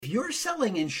you're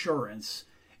selling insurance,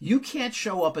 you can't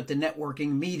show up at the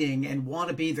networking meeting and want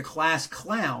to be the class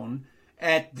clown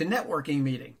at the networking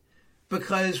meeting.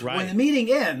 Because when the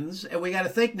meeting ends, and we got to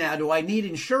think now, do I need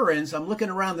insurance? I'm looking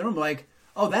around the room like,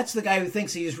 oh, that's the guy who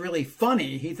thinks he's really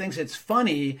funny. He thinks it's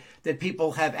funny that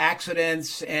people have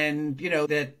accidents and,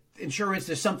 that insurance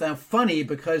is something funny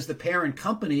because the parent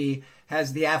company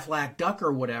has the Aflac duck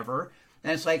or whatever.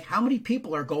 And it's like, how many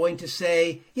people are going to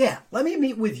say, yeah, let me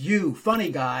meet with you, funny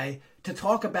guy, to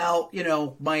talk about,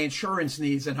 my insurance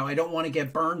needs and how I don't want to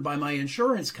get burned by my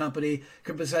insurance company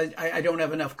because I don't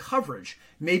have enough coverage.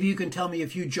 Maybe you can tell me a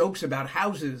few jokes about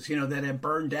houses, that have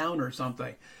burned down or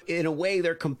something. In a way,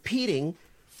 they're competing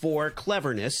for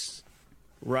cleverness,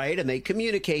 right? And they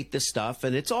communicate this stuff,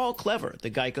 and it's all clever.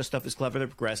 The Geico stuff is clever. The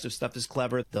Progressive stuff is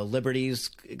clever. The Liberty's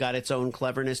got its own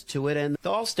cleverness to it, and the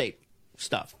Allstate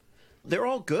stuff. They're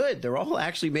all good. They're all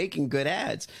actually making good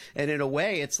ads. And in a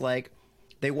way, it's like,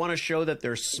 they want to show that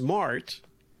they're smart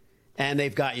and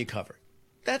they've got you covered.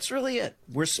 That's really it.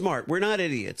 We're smart. We're not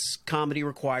idiots. Comedy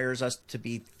requires us to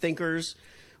be thinkers.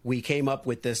 We came up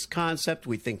with this concept.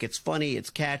 We think it's funny.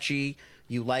 It's catchy.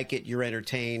 You like it. You're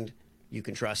entertained. You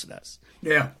can trust us.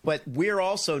 Yeah. But we're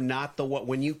also not the one.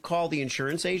 When you call the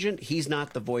insurance agent, he's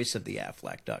not the voice of the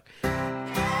Aflac duck.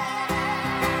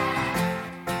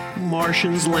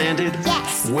 Martians landed.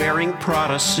 Yes. Wearing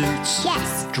Prada suits.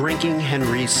 Yes. Drinking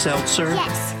Henry Seltzer.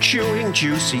 Yes. Chewing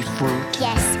juicy fruit.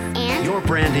 Yes, and? Your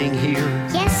branding here.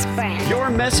 Yes, brand. Your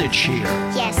message here.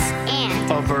 Yes,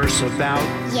 and? A verse about.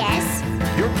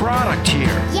 Yes. Your product here.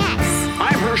 Yes.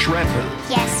 I'm Hirsch Redmond.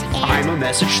 Yes, and? I'm a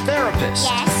message therapist.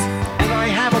 Yes. And I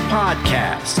have a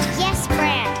podcast. Yes,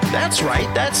 brand. That's right,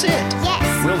 that's it.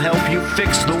 Yes. We'll help you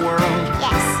fix the world.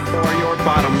 Yes. Or your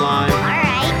bottom line. All right.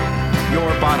 Your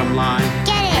bottom line.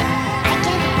 Get it. I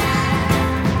get it.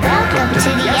 Welcome to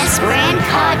the Yes Brand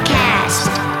Podcast.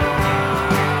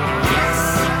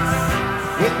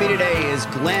 Yes. With me today is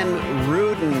Glenn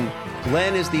Rudin.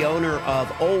 Glenn is the owner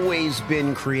of Always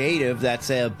Been Creative. That's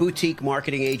a boutique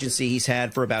marketing agency he's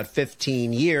had for about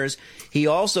 15 years. He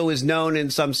also is known in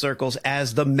some circles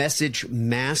as the Message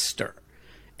Master.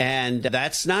 And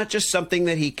that's not just something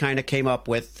that he kind of came up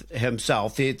with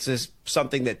himself. It's just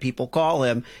something that people call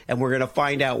him, and we're going to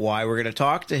find out why. We're going to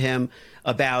talk to him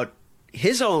about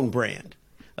his own brand,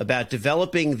 about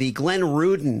developing the Glenn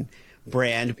Rudin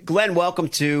brand. Glenn, welcome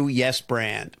to Yes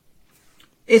Brand.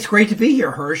 It's great to be here,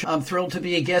 Hirsch. I'm thrilled to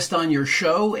be a guest on your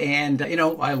show, and,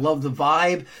 I love the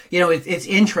vibe. It's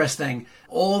interesting.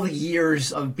 All the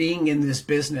years of being in this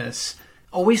business,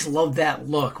 always loved that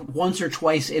look. Once or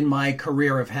twice in my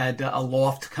career, I've had a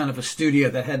loft, kind of a studio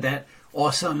that had that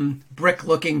awesome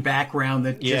brick-looking background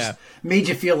that just made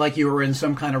you feel like you were in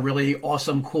some kind of really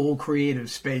awesome, cool, creative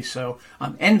space. So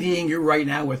I'm envying you right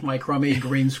now with my crummy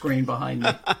green screen behind me.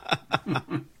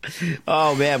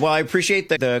 Oh, man. Well, I appreciate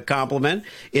the compliment.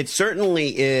 It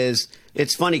certainly is.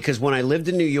 It's funny because when I lived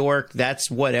in New York, that's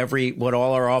what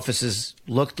all our offices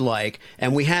looked like.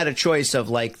 And we had a choice of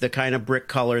like the kind of brick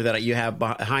color that you have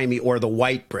behind me or the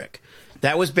white brick.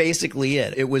 That was basically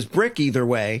it. It was brick either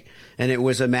way. And it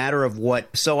was a matter of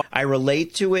what. So I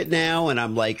relate to it now and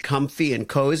I'm like comfy and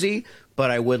cozy, but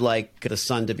I would like the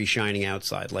sun to be shining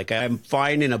outside. Like I'm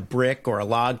fine in a brick or a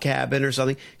log cabin or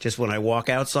something. Just when I walk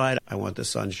outside, I want the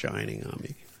sun shining on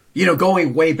me.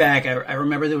 Going way back, I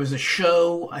remember there was a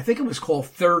show, I think it was called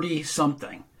 30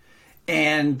 something.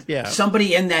 And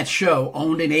somebody in that show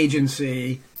owned an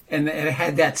agency and it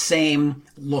had that same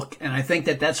look. And I think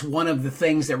that that's one of the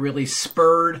things that really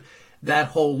spurred that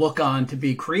whole look on to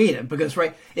be creative. Because,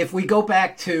 if we go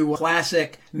back to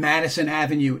classic Madison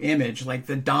Avenue image, like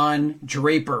the Don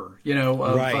Draper,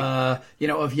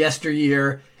 of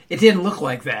yesteryear, it didn't look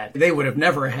like that. They would have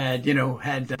never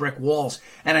had brick walls.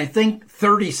 And I think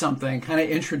 30-something kind of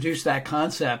introduced that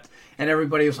concept. And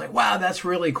everybody was like, wow, that's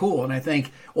really cool. And I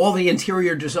think all the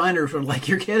interior designers were like,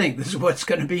 you're kidding. This is what's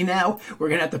going to be now. We're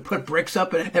going to have to put bricks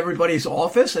up in everybody's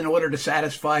office in order to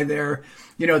satisfy their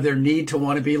need to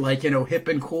want to be like, hip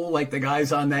and cool like the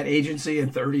guys on that agency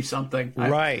in 30-something.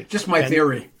 Right. Just my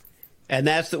theory. And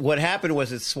that's what happened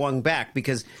was it swung back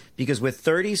because with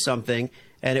 30-something,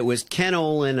 and it was Ken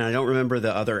Olin, I don't remember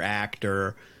the other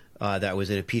actor that was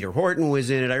in it. Peter Horton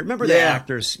was in it. I remember the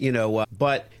actors,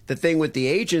 but the thing with the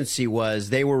agency was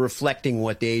they were reflecting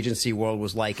what the agency world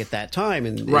was like at that time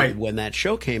and when that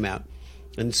show came out.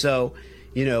 And so,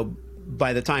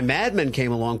 by the time Mad Men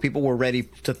came along, people were ready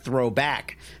to throw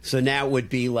back. So now it would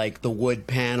be like the wood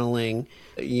paneling,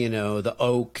 the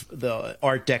oak, the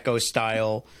Art Deco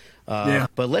style.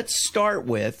 But let's start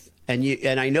with,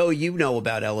 and I know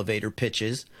about elevator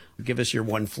pitches. Give us your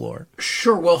one floor.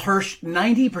 Sure. Well, Hirsch,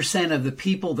 90% of the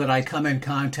people that I come in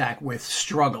contact with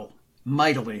struggle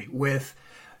mightily with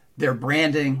their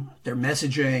branding, their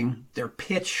messaging, their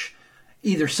pitch,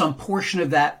 either some portion of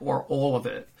that or all of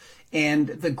it. And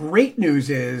the great news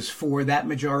is for that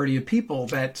majority of people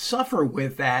that suffer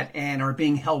with that and are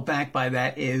being held back by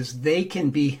that is they can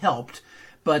be helped,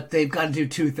 but they've got to do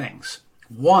two things.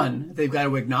 One, they've got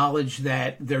to acknowledge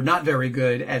that they're not very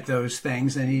good at those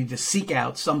things and they need to seek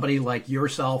out somebody like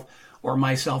yourself or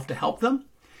myself to help them.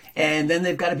 And then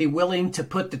they've got to be willing to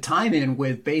put the time in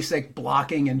with basic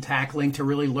blocking and tackling to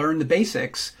really learn the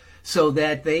basics so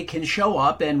that they can show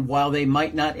up. And while they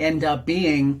might not end up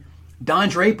being Don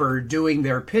Draper doing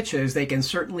their pitches, they can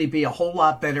certainly be a whole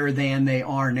lot better than they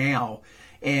are now.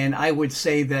 And I would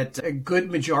say that a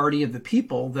good majority of the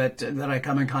people that I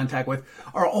come in contact with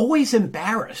are always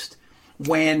embarrassed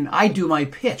when I do my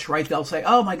pitch, right? They'll say,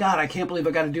 oh my God, I can't believe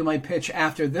I got to do my pitch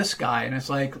after this guy. And it's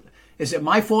like, is it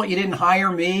my fault you didn't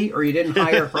hire me or you didn't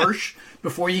hire Hirsch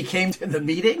before you came to the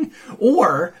meeting?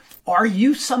 Or are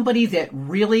you somebody that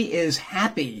really is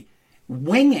happy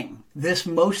winging this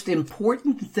most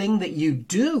important thing that you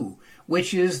do,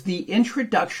 which is the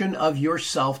introduction of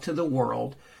yourself to the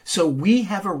world? So we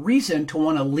have a reason to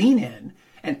want to lean in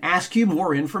and ask you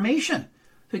more information.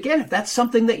 Again, if that's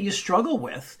something that you struggle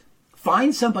with,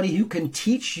 find somebody who can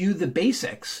teach you the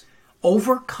basics,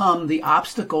 overcome the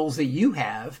obstacles that you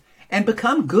have, and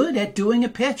become good at doing a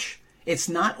pitch. It's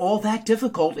not all that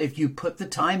difficult if you put the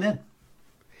time in.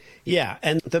 Yeah,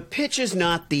 and the pitch is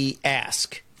not the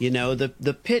ask. You know, the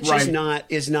pitch right.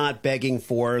 is not begging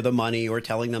for the money or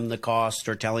telling them the cost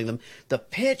or telling them. The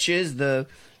pitch is the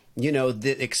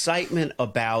excitement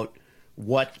about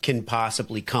what can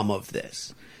possibly come of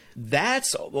this.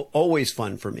 That's always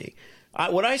fun for me.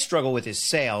 What I struggle with is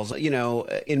sales. You know,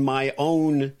 in my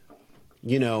own,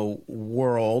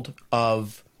 world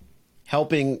of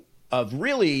helping, of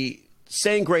really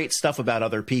saying great stuff about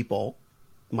other people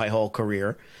my whole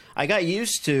career, I got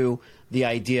used to the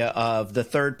idea of the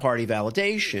third-party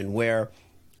validation where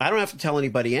I don't have to tell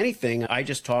anybody anything. I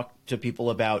just tell people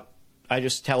about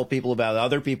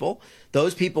other people.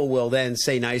 Those people will then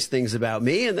say nice things about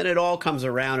me, and then it all comes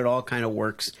around. It all kind of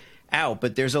works out.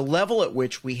 But there's a level at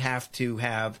which we have to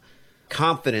have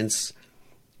confidence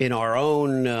in our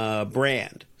own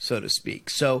brand, so to speak.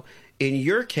 So in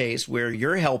your case, where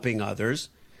you're helping others,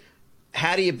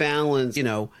 how do you balance,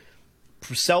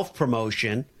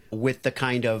 self-promotion with the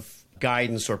kind of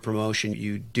guidance or promotion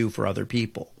you do for other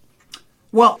people?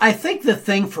 Well, I think the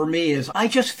thing for me is I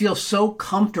just feel so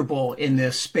comfortable in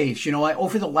this space.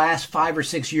 Over the last 5 or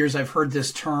 6 years, I've heard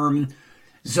this term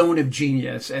zone of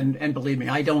genius. And believe me,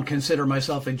 I don't consider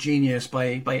myself a genius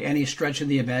by any stretch of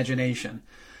the imagination.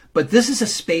 But this is a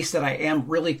space that I am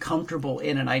really comfortable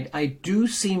in. And I do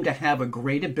seem to have a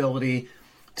great ability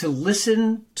to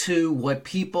listen to what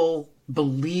people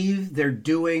believe they're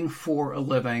doing for a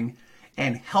living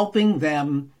and helping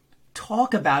them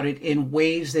talk about it in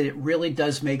ways that it really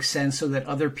does make sense so that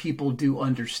other people do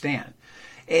understand.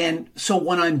 And so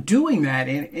when I'm doing that,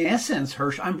 in essence,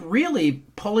 Hirsch, I'm really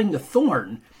pulling the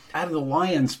thorn out of the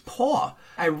lion's paw.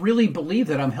 I really believe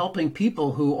that I'm helping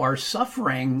people who are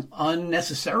suffering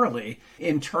unnecessarily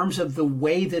in terms of the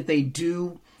way that they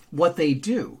do what they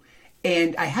do.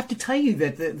 And I have to tell you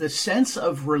that the sense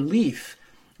of relief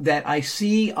that I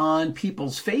see on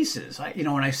people's faces, when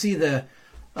I see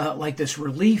like this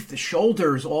relief, the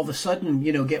shoulders all of a sudden,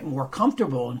 get more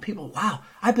comfortable and people, wow,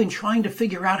 I've been trying to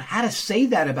figure out how to say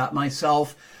that about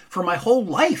myself for my whole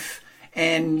life.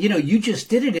 And, you just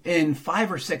did it in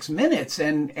 5 or 6 minutes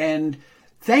and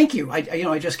thank you.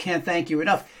 I just can't thank you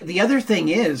enough. The other thing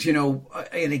is,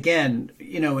 and again,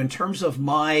 in terms of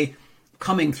my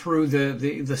coming through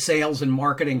the sales and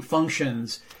marketing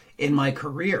functions in my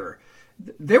career,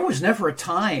 there was never a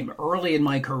time early in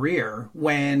my career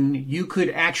when you could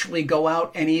actually go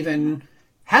out and even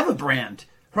have a brand,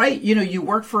 right? You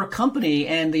worked for a company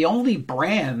and the only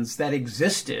brands that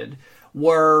existed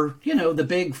were, the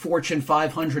big Fortune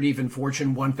 500, even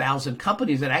Fortune 1000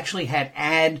 companies that actually had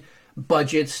ad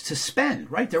budgets to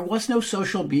spend, right? There was no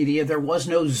social media. There was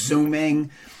no Zooming.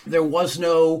 There was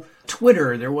no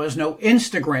Twitter. There was no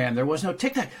Instagram. There was no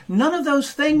TikTok. None of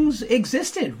those things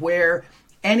existed where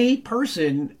any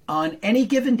person on any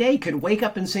given day could wake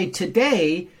up and say,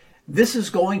 today, this is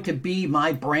going to be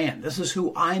my brand. This is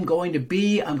who I'm going to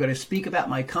be. I'm going to speak about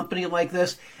my company like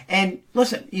this. And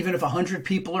listen, even if 100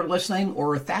 people are listening or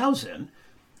 1,000,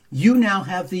 you now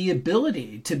have the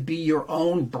ability to be your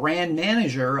own brand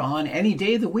manager on any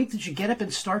day of the week that you get up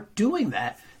and start doing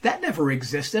that. That never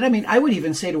existed. I mean, I would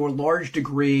even say to a large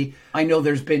degree, I know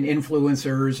there's been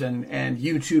influencers and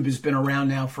YouTube has been around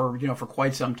now for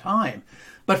quite some time.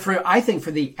 But I think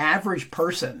for the average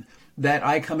person that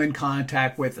I come in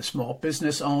contact with, the small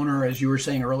business owner, as you were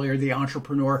saying earlier, the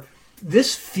entrepreneur,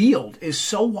 this field is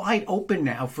so wide open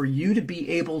now for you to be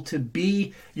able to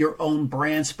be your own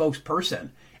brand spokesperson.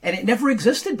 And it never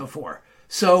existed before.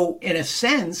 So in a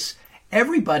sense,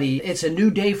 it's a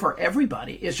new day for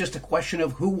everybody. It's just a question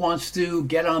of who wants to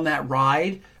get on that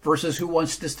ride versus who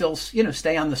wants to still,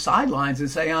 stay on the sidelines and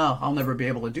say, oh, I'll never be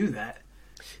able to do that.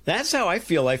 That's how I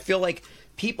feel. I feel like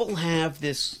people have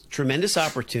this tremendous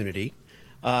opportunity.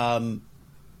 I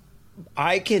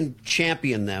can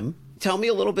champion them. Tell me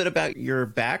a little bit about your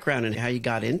background and how you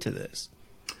got into this.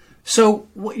 So,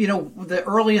 the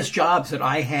earliest jobs that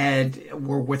I had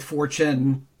were with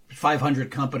Fortune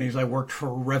 500 companies. I worked for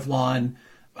Revlon.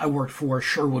 I worked for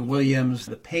Sherwin-Williams,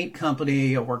 the paint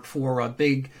company. I worked for a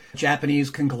big Japanese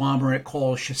conglomerate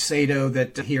called Shiseido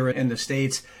that here in the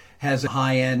States has a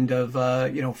high end of,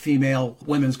 female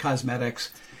women's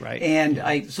cosmetics. Right.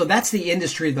 And so that's the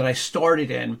industry that I started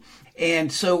in.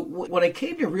 And so what I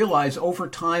came to realize over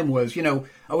time was, I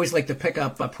always like to pick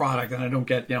up a product and I don't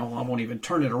get, I won't even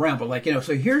turn it around. But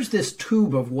so here's this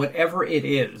tube of whatever it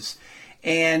is.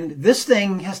 And this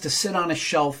thing has to sit on a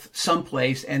shelf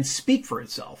someplace and speak for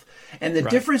itself. And the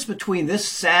difference between this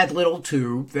sad little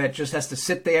tube that just has to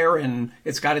sit there and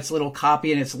it's got its little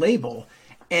copy and its label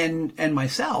and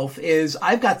myself is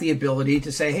I've got the ability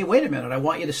to say, hey, wait a minute, I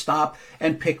want you to stop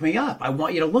and pick me up. I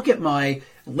want you to look at my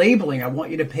labeling. I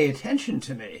want you to pay attention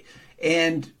to me.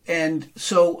 And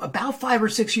so about 5 or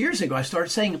 6 years ago, I started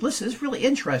saying, listen, this is really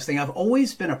interesting. I've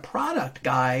always been a product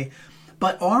guy,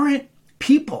 but aren't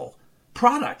people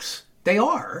products? They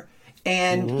are.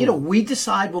 And, we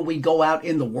decide when we go out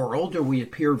in the world or we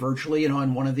appear virtually,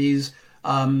 on one of these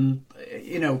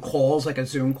calls like a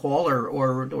Zoom call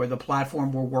or the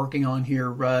platform we're working on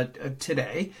here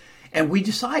today. And we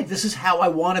decide this is how I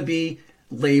want to be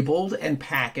labeled and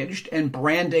packaged and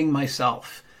branding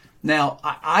myself. Now,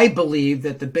 I believe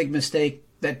that the big mistake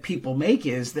that people make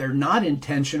is they're not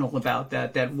intentional about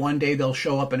that one day they'll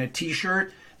show up in a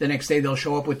T-shirt. The next day they'll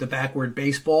show up with the backward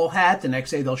baseball hat. The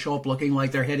next day they'll show up looking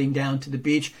like they're heading down to the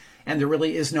beach. And there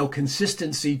really is no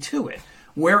consistency to it.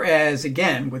 Whereas,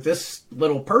 again, with this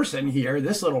little person here,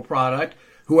 this little product,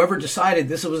 whoever decided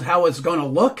this was how it's going to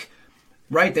look,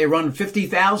 right? They run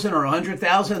 50,000 or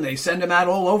 100,000. They send them out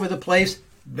all over the place.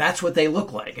 That's what they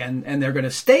look like. And they're going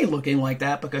to stay looking like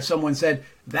that because someone said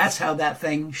that's how that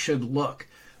thing should look.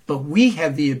 But we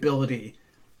have the ability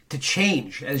to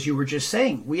change, as you were just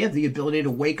saying. We have the ability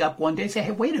to wake up one day and say,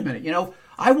 hey, wait a minute,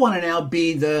 I want to now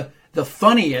be the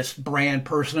funniest brand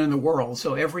person in the world.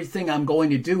 So everything I'm going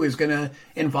to do is going to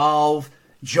involve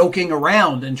joking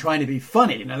around and trying to be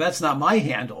funny. Now, that's not my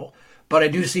handle, but I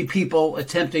do see people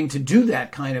attempting to do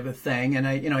that kind of a thing. And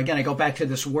I go back to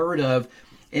this word of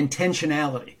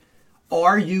intentionality.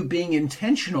 Are you being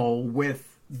intentional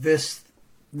with this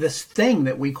thing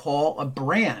that we call a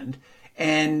brand?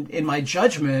 And in my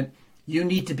judgment, you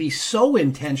need to be so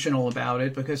intentional about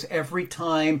it because every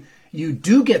time you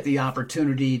do get the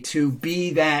opportunity to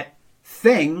be that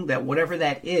thing, that whatever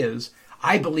that is,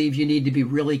 I believe you need to be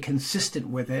really consistent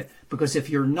with it because if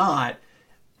you're not,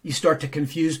 you start to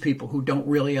confuse people who don't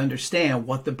really understand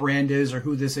what the brand is or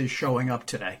who this is showing up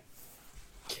today.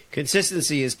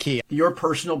 Consistency is key. Your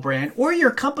personal brand or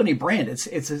your company brand,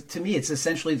 to me, it's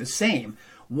essentially the same.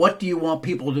 What do you want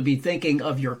people to be thinking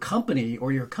of your company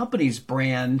or your company's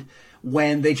brand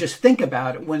when they just think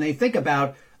about it? When they think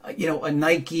about, a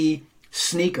Nike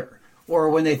sneaker, or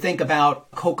when they think about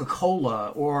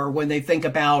Coca-Cola, or when they think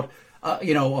about,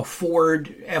 a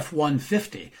Ford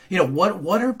F-150.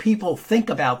 What do people think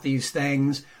about these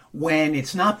things when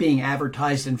it's not being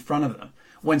advertised in front of them?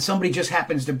 When somebody just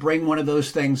happens to bring one of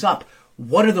those things up,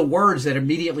 what are the words that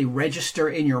immediately register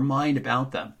in your mind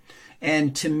about them?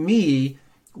 And to me,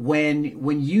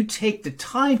 when you take the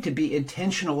time to be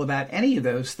intentional about any of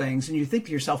those things and you think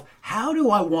to yourself, how do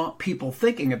I want people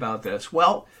thinking about this?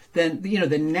 Well, then,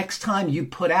 the next time you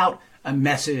put out a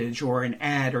message or an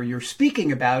ad or you're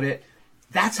speaking about it,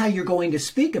 that's how you're going to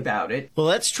speak about it. Well,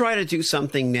 let's try to do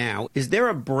something now. Is there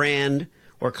a brand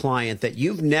or client that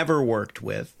you've never worked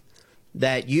with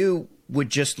that you would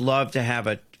just love to have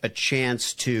a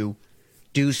chance to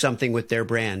do something with their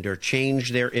brand or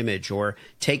change their image or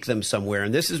take them somewhere?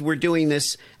 And we're doing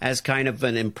this as kind of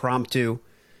an impromptu,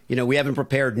 we haven't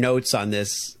prepared notes on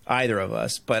this, either of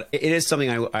us, but it is something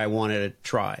I wanted to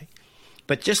try.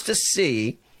 But just to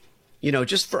see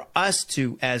just for us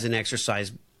to, as an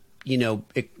exercise,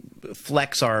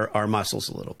 flex our muscles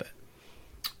a little bit.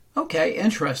 Okay,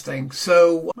 interesting.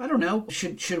 So, I don't know,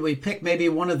 should we pick maybe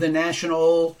one of the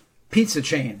national pizza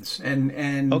chains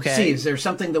and see, is there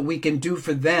something that we can do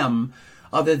for them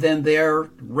other than their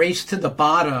race to the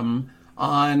bottom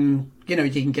on, you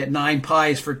can get 9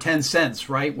 pies for 10 cents,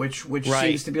 right? Which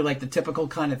seems to be like the typical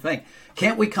kind of thing.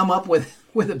 Can't we come up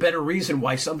with a better reason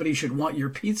why somebody should want your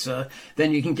pizza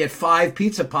than you can get 5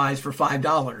 pizza pies for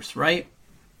 $5, right?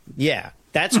 Yeah,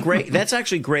 that's great. That's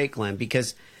actually great, Glenn,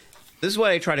 because this is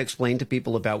what I try to explain to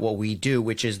people about what we do,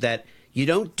 which is that you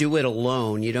don't do it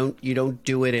alone. You don't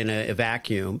do it in a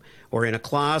vacuum or in a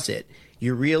closet.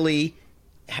 You really,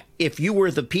 if you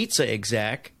were the pizza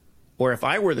exec, or if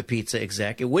I were the pizza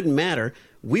exec, it wouldn't matter.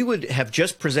 We would have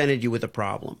just presented you with a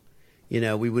problem.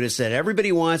 We would have said,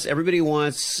 everybody wants,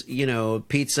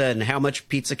 pizza, and how much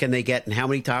pizza can they get and how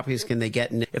many toppings can they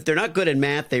get? And if they're not good in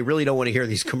math, they really don't want to hear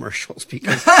these commercials,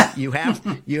 because you have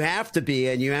to be,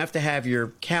 and you have to have your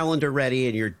calendar ready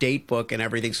and your date book and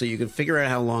everything so you can figure out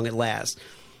how long it lasts.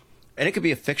 And it could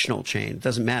be a fictional chain. It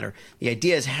doesn't matter. The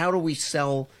idea is, how do we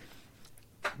sell,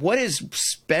 what is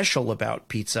special about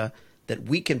pizza that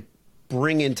we can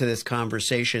bring into this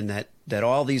conversation that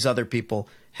all these other people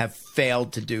have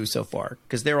failed to do so far,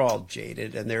 because they're all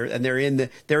jaded and they're in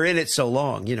it so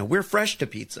long. We're fresh to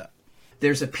pizza.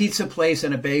 There's a pizza place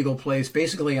and a bagel place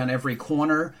basically on every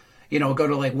corner. Go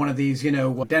to like one of these,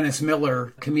 Dennis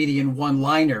Miller comedian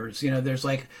one-liners. There's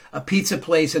like a pizza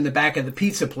place in the back of the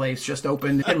pizza place just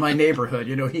opened in my neighborhood.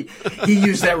 He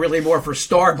used that really more for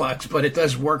Starbucks, but it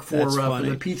does work for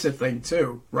the pizza thing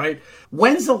too, right?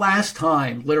 When's the last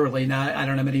time, literally, now I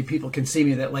don't know how many people can see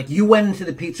me, that like you went into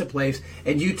the pizza place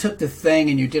and you took the thing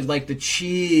and you did like the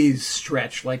cheese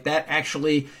stretch, like that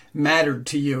actually mattered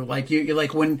to you. Like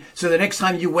so the next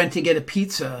time you went to get a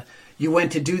pizza, you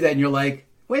went to do that and you're like,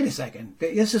 wait a second,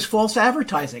 this is false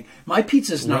advertising. My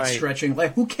pizza's not stretching.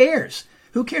 Like, who cares?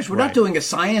 Who cares? We're not doing a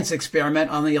science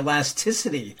experiment on the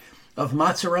elasticity of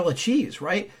mozzarella cheese,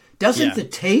 right? Doesn't the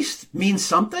taste mean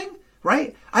something,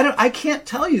 right? I can't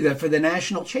tell you that for the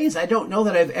national chains. I don't know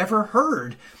that I've ever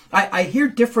heard. I hear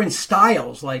different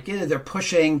styles, like they're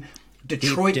pushing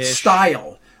Detroit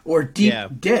style or deep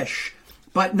dish,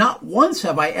 but not once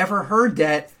have I ever heard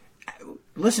that.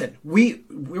 Listen,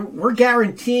 we're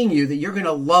guaranteeing you that you're going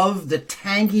to love the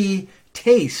tangy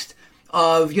taste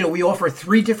of, we offer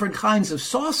 3 different kinds of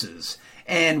sauces,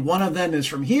 and one of them is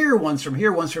from here, one's from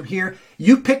here, one's from here.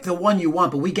 You pick the one you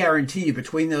want, but we guarantee you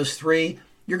between those 3,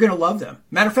 you're going to love them.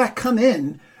 Matter of fact, come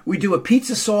in, we do a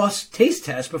pizza sauce taste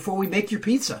test before we make your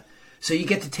pizza. So you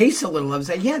get to taste a little of it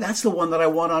and say, yeah, that's the one that I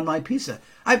want on my pizza.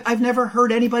 I've never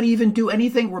heard anybody even do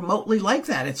anything remotely like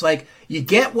that. It's like, you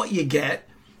get what you get.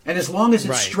 And as long as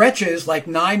it stretches like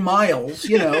 9 miles,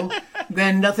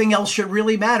 then nothing else should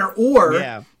really matter.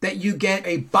 Or that you get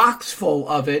a box full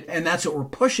of it, and that's what we're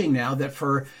pushing now, that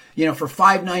for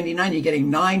 $5.99 you're getting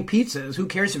 9 pizzas. Who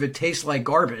cares if it tastes like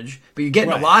garbage? But you're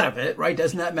getting a lot of it, right?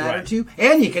 Doesn't that matter to you?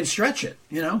 And you can stretch it,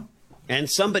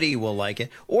 And somebody will like it.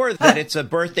 Or that it's a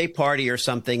birthday party or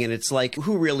something, and it's like,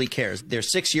 who really cares? They're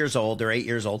 6 years old, they're 8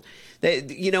 years old.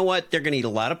 You know what? They're going to eat a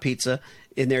lot of pizza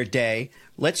in their day.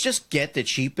 Let's just get the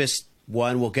cheapest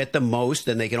one. We'll get the most,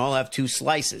 and they can all have 2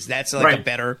 slices. That's like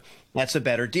that's a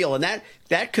better deal. And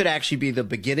that could actually be the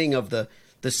beginning of the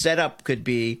setup. Could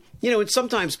be, and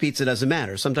sometimes pizza doesn't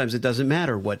matter. Sometimes it doesn't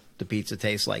matter what the pizza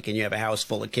tastes like, and you have a house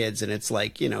full of kids, and it's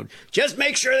like, just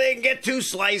make sure they can get 2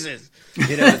 slices.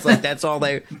 It's like that's all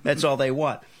they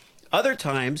want. Other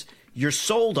times you're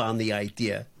sold on the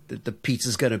idea that the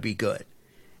pizza's going to be good,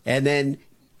 and then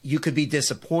you could be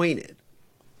disappointed.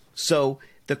 So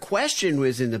the question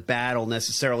was in the battle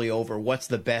necessarily over what's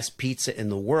the best pizza in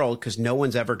the world, because no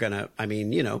one's ever going to,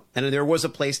 and there was a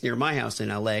place near my house in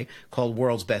LA called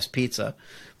World's Best Pizza.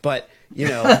 But,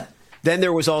 then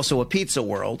there was also a Pizza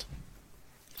World.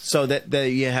 So that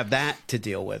you have that to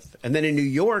deal with. And then in New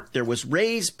York, there was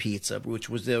Ray's Pizza, which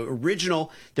was the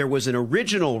original. There was an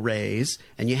original Ray's,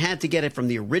 and you had to get it from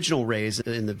the original Ray's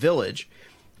in the Village.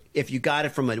 If you got it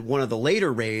from one of the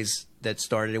later Ray's that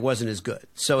started, it wasn't as good.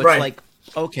 So it's like,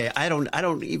 okay, I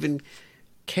don't even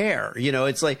care.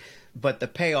 It's like, but the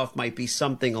payoff might be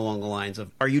something along the lines of,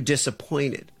 are you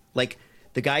disappointed? Like,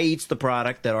 the guy eats the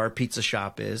product that our pizza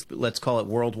shop is. Let's call it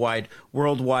worldwide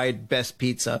best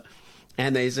pizza.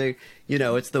 And they say,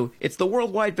 it's the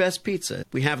worldwide best pizza.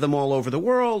 We have them all over the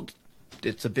world.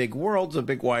 It's a big world. It's a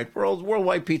big wide world.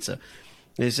 Worldwide pizza.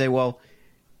 And they say, well,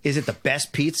 is it the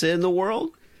best pizza in the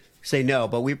world? Say no,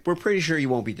 but we're pretty sure you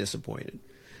won't be disappointed.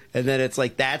 And then it's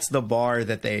like, that's the bar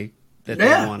that they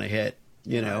want to hit,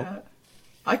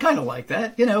 I kind of like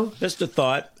that, you know. Just a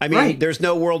thought. I mean, There's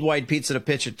no worldwide pizza to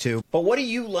pitch it to. But what do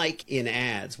you like in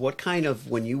ads? What kind of,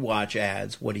 when you watch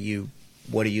ads, what do you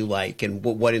like, and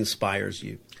what inspires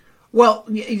you? Well,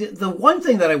 the one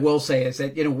thing that I will say is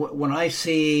that, you know, when I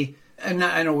see, and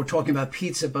I know we're talking about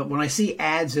pizza, but when I see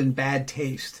ads in bad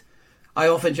taste, I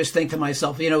often just think to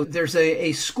myself, you know, there's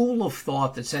a school of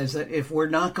thought that says that if we're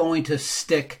not going to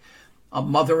stick a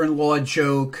mother-in-law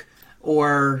joke,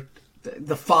 or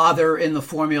the father in the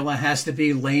formula has to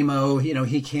be lame-o, you know,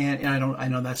 he can't, and I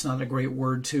know that's not a great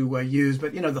word to use,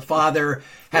 but, you know, the father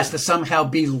has to somehow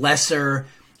be lesser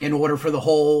in order for the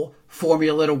whole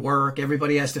formula to work.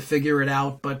 Everybody has to figure it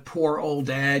out, but poor old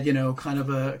dad, you know, kind of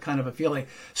a feeling.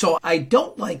 So I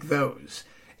don't like those.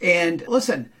 And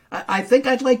listen, I think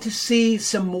I'd like to see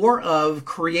some more of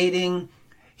creating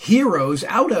heroes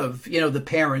out of, you know, the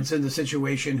parents in the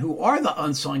situation, who are the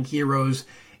unsung heroes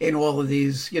in all of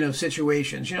these, you know,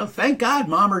 situations. You know, thank God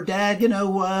mom or dad, you know,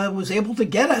 was able to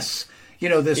get us, you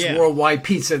know, this worldwide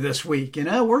pizza this week. You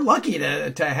know, we're lucky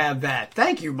to have that.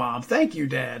 Thank you, Mom. Thank you,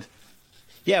 Dad.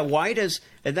 Yeah, why does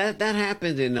that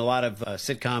happened in a lot of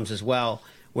sitcoms as well,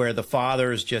 where the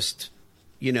father is just,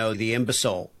 you know, the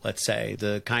imbecile, let's say,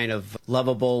 the kind of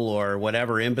lovable or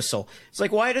whatever imbecile. It's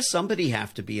like, why does somebody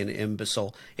have to be an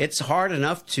imbecile? It's hard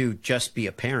enough to just be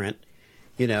a parent,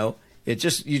 you know. You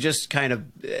just kind of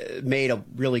made a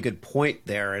really good point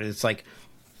there. And it's like,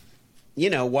 you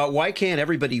know, why can't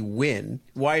everybody win?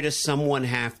 Why does someone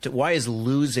have to? Why is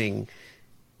losing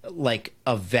like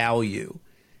a value?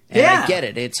 And I get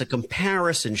it. It's a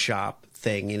comparison shop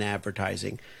thing in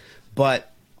advertising.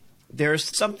 But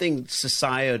there's something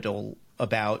societal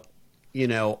about, you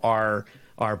know, our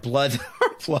bloodlust.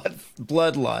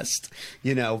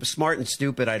 You know, smart and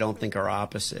stupid, I don't think are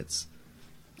opposites.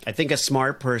 I think a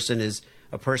smart person is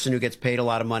a person who gets paid a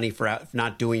lot of money for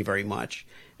not doing very much.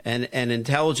 And an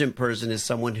intelligent person is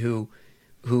someone who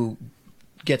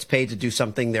gets paid to do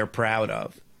something they're proud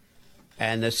of.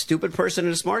 And a stupid person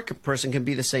and a smart person can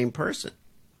be the same person.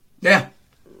 Yeah.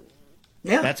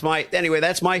 Yeah.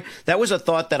 That was a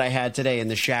thought that I had today in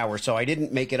the shower. So I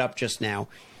didn't make it up just now,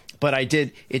 but it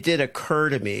did occur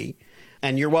to me.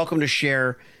 And you're welcome to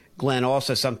share, Glenn,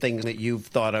 also something that you've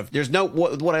thought of. There's no,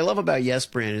 what I love about Yes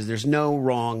Brand is there's no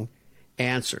wrong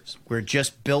answers. We're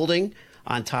just building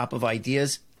on top of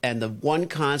ideas. And the one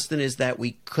constant is that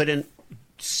we couldn't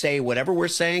say whatever we're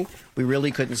saying. We really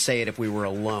couldn't say it if we were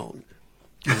alone.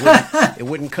 It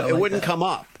wouldn't come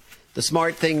up. The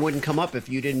smart thing wouldn't come up if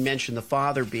you didn't mention the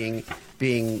father being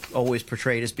always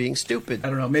portrayed as being stupid. I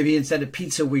don't know. Maybe instead of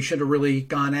pizza, we should have really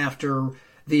gone after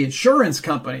the insurance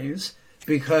companies,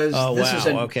 because this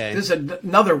is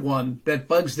another one that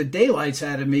bugs the daylights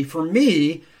out of me. For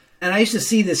me, and I used to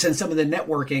see this in some of the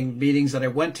networking meetings that I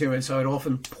went to, and so I'd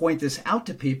often point this out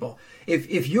to people.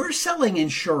 If you're selling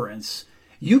insurance,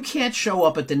 you can't show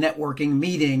up at the networking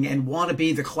meeting and want to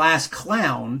be the class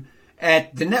clown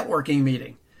at the networking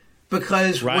meeting.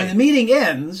 Because when the meeting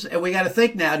ends, and we got to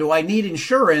think now, do I need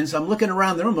insurance? I'm looking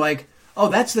around the room like, oh,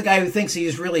 that's the guy who thinks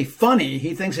he's really funny.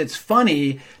 He thinks it's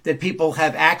funny that people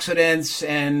have accidents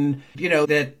and, you know,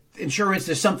 that insurance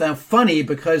is something funny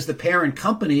because the parent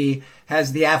company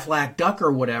has the Aflac duck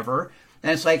or whatever.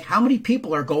 And it's like, how many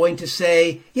people are going to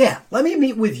say, yeah, let me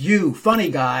meet with you, funny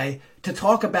guy, to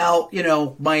talk about, you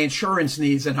know, my insurance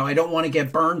needs and how I don't want to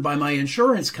get burned by my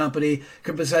insurance company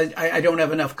because I don't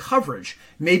have enough coverage.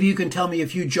 Maybe you can tell me a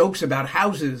few jokes about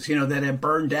houses, you know, that have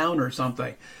burned down or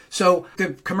something. So the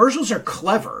commercials are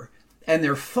clever and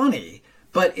they're funny,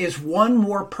 but is one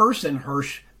more person,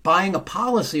 Hirsch, buying a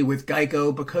policy with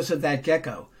Geico because of that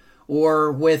gecko,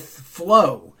 or with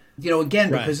Flo, you know, again,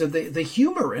 because of the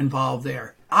humor involved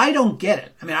there? I don't get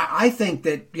it. I mean, I think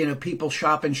that, you know, people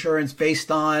shop insurance based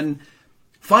on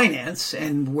finance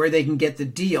and where they can get the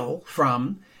deal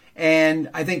from. And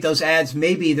I think those ads,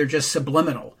 maybe they're just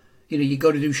subliminal. You know, you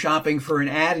go to do shopping for an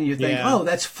ad and you think, oh,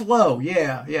 that's Flo.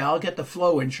 Yeah, I'll get the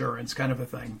Flo insurance kind of a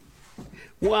thing.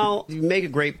 Well, you make a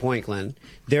great point, Glenn.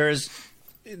 There's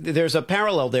a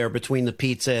parallel there between the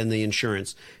pizza and the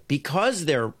insurance. Because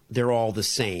they're all the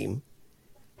same,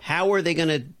 how are they going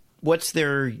to, what's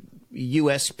their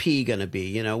USP going to be?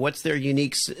 You know, what's their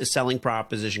unique selling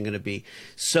proposition going to be?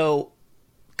 So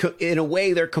in a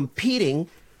way, they're competing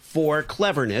for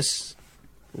cleverness,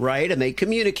 right? And they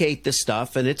communicate this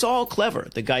stuff, and it's all clever.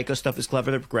 The Geico stuff is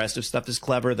clever. The Progressive stuff is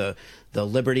clever. The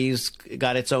Liberty's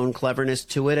got its own cleverness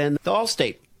to it, and the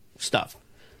Allstate stuff.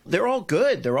 They're all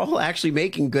good. They're all actually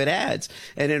making good ads.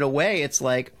 And in a way, it's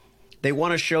like they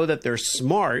want to show that they're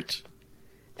smart,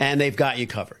 and they've got you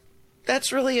covered.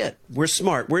 That's really it. We're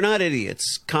smart. We're not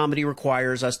idiots. Comedy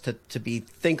requires us to be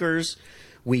thinkers.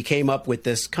 we came up with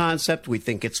this concept. We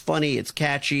think it's funny. It's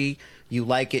catchy. You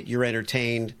like it. You're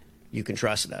entertained. You can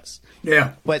trust us.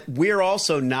 Yeah. But we're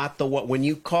also not when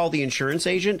you call the insurance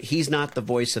agent, he's not the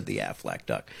voice of the Aflac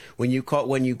duck. When you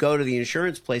go to the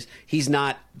insurance place, he's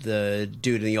not the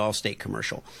dude in the Allstate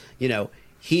commercial.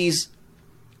 He's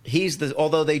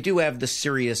although they do have the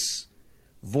serious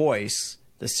voice,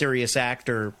 the serious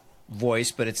actor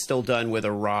voice, but it's still done with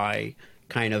a wry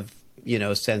kind of,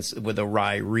 sense, with a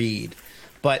wry read.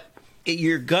 But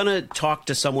you're going to talk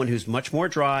to someone who's much more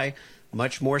dry,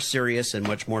 much more serious, and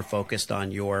much more focused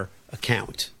on your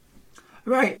account.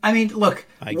 Right. I mean, look,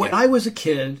 when I was a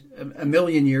kid a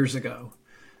million years ago,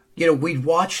 we'd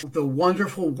watch The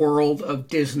Wonderful World of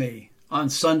Disney on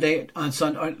Sunday nights.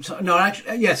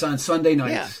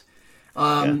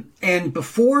 Yeah. And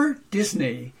before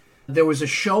Disney, there was a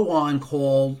show on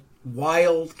called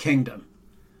Wild Kingdom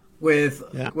with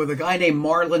a guy named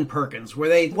Marlon Perkins, where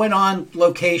they went on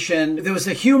location. There was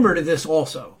a humor to this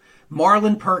also.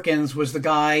 Marlon Perkins was the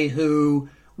guy who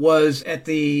was at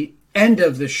the end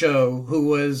of the show, who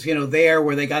was, there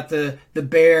where they got the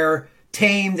bear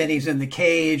tamed and he's in the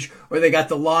cage, or they got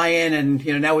the lion and,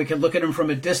 now we can look at him from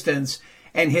a distance.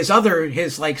 And his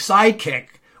sidekick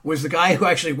was the guy who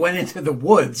actually went into the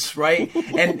woods, right?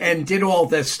 and did all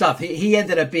this stuff. He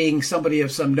ended up being somebody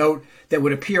of some note that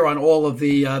would appear on all of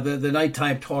the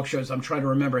nighttime talk shows. I'm trying to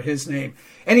remember his name.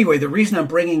 Anyway, the reason I'm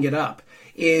bringing it up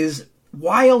is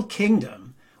Wild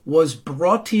Kingdom was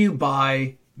brought to you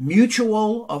by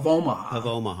Mutual of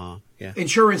Omaha. Yeah.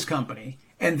 Insurance company.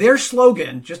 And their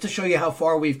slogan, just to show you how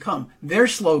far we've come, their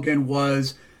slogan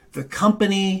was the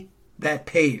company that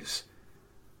pays.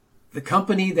 The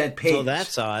company that pays. So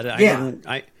that's odd. Yeah.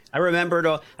 I remembered.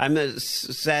 I'm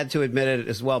sad to admit it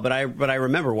as well, but I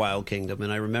remember Wild Kingdom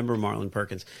and I remember Marlon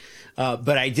Perkins,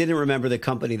 but I didn't remember the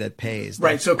company that pays.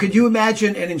 Right. So could you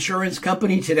imagine an insurance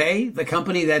company today, the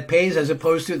company that pays, as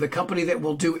opposed to the company that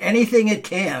will do anything it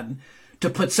can to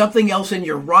put something else in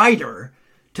your rider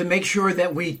to make sure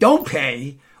that we don't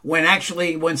pay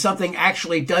when something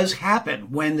actually does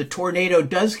happen, when the tornado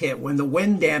does hit, when the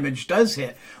wind damage does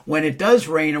hit, when it does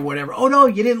rain or whatever. Oh no,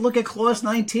 you didn't look at clause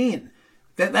 19.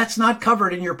 That's not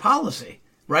covered in your policy,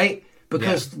 right?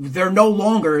 Because they're no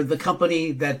longer the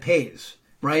company that pays,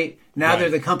 right? Now they're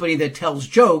the company that tells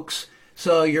jokes.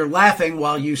 So you're laughing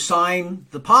while you sign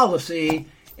the policy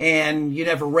and you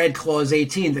never read clause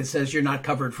 18 that says you're not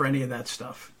covered for any of that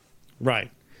stuff.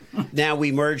 Right. Now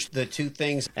we merged the two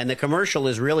things, and the commercial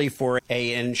is really for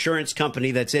an insurance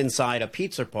company that's inside a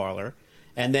pizza parlor.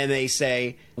 And then they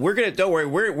say, don't worry,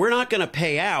 we're not going to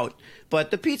pay out, but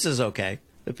the pizza's okay.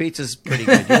 The pizza's pretty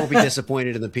good. You won't be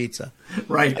disappointed in the pizza.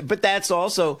 Right. But that's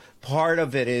also part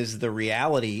of it, is the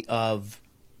reality of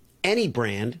any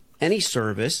brand, any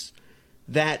service,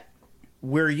 that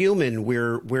we're human,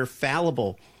 we're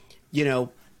fallible.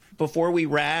 Before we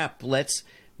wrap, let's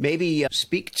maybe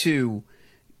speak to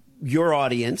your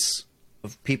audience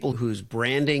of people whose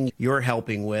branding you're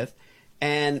helping with,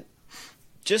 and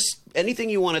just anything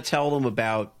you want to tell them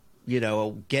about,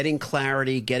 getting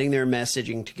clarity, getting their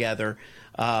messaging together,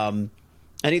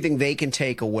 anything they can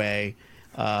take away.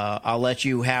 I'll let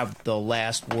you have the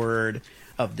last word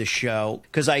of the show,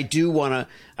 because I do want to,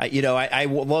 I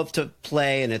love to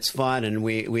play, and it's fun, and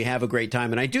we have a great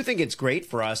time. And I do think it's great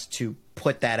for us to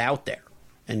put that out there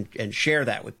and share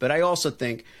that with. But I also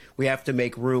think we have to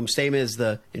make room, same as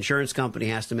the insurance company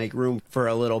has to make room for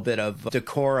a little bit of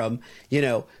decorum,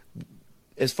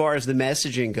 as far as the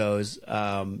messaging goes,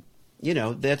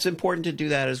 that's important to do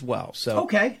that as well. So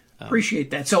okay,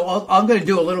 appreciate that. So I'm going to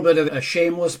do a little bit of a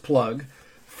shameless plug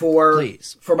for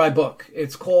my book.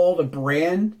 It's called A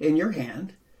Brand in Your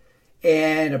Hand,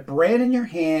 and A Brand in Your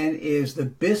Hand is the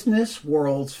business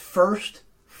world's first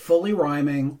fully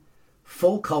rhyming,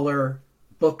 full color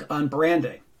book on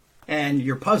branding. And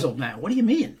you're puzzled now. What do you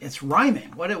mean? It's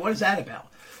rhyming. What is that about?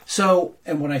 So,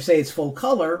 and when I say it's full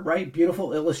color, right?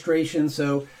 Beautiful illustration.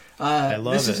 So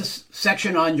this is a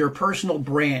section on your personal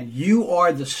brand. You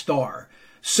are the star.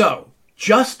 So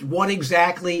just what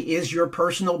exactly is your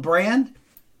personal brand?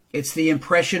 It's the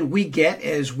impression we get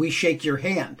as we shake your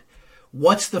hand.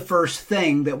 What's the first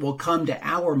thing that will come to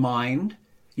our mind?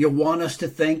 You'll want us to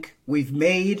think we've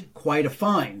made quite a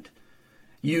find.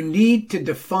 You need to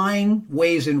define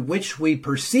ways in which we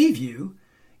perceive you.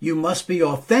 You must be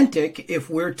authentic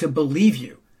if we're to believe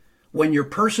you. When your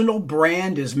personal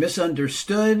brand is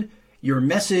misunderstood, your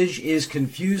message is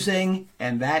confusing,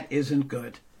 and that isn't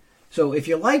good. So if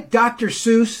you like Dr.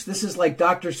 Seuss, this is like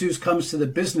Dr. Seuss comes to the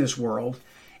business world.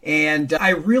 And I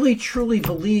really, truly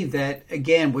believe that,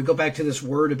 again, we go back to this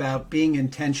word about being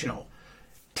intentional.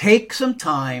 Take some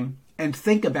time and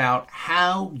think about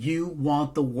how you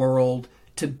want the world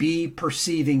to be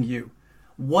perceiving you.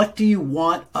 What do you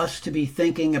want us to be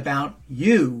thinking about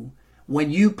you when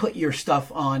you put your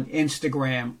stuff on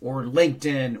Instagram or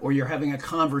LinkedIn, or you're having a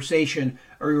conversation,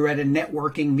 or you're at a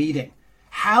networking meeting?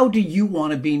 How do you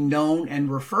want to be known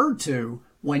and referred to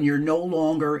when you're no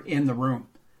longer in the room?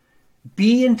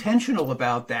 Be intentional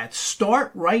about that.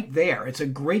 Start right there. It's a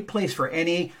great place for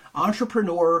any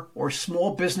entrepreneur or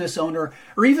small business owner,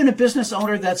 or even a business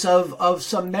owner that's of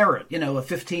some merit, a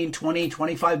 15, 20,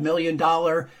 $25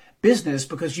 million business,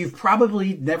 because you've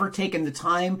probably never taken the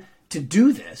time to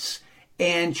do this.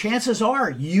 And chances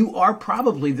are you are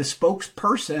probably the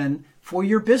spokesperson for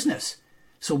your business.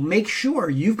 So make sure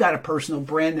you've got a personal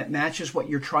brand that matches what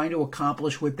you're trying to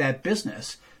accomplish with that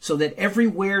business, so that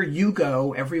everywhere you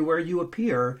go, everywhere you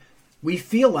appear, we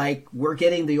feel like we're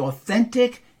getting the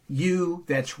authentic you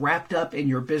that's wrapped up in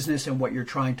your business and what you're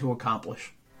trying to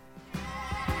accomplish. All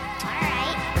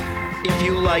right. If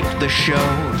you liked the show,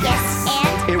 Yes,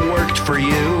 and? it worked for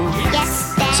you,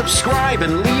 Yes, then? subscribe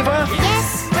and leave a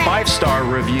Yes, friend. 5-star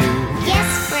review.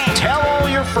 Yes, friend. Tell all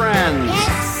your friends.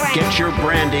 Yes, friend. Get your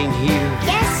branding here.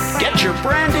 Yes, friend. Get your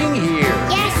branding here.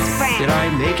 Yes, friend. Did I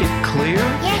make it clear?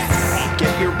 Yes, friend.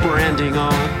 Get your branding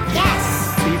on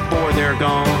Yes. before they're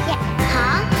gone. Yes.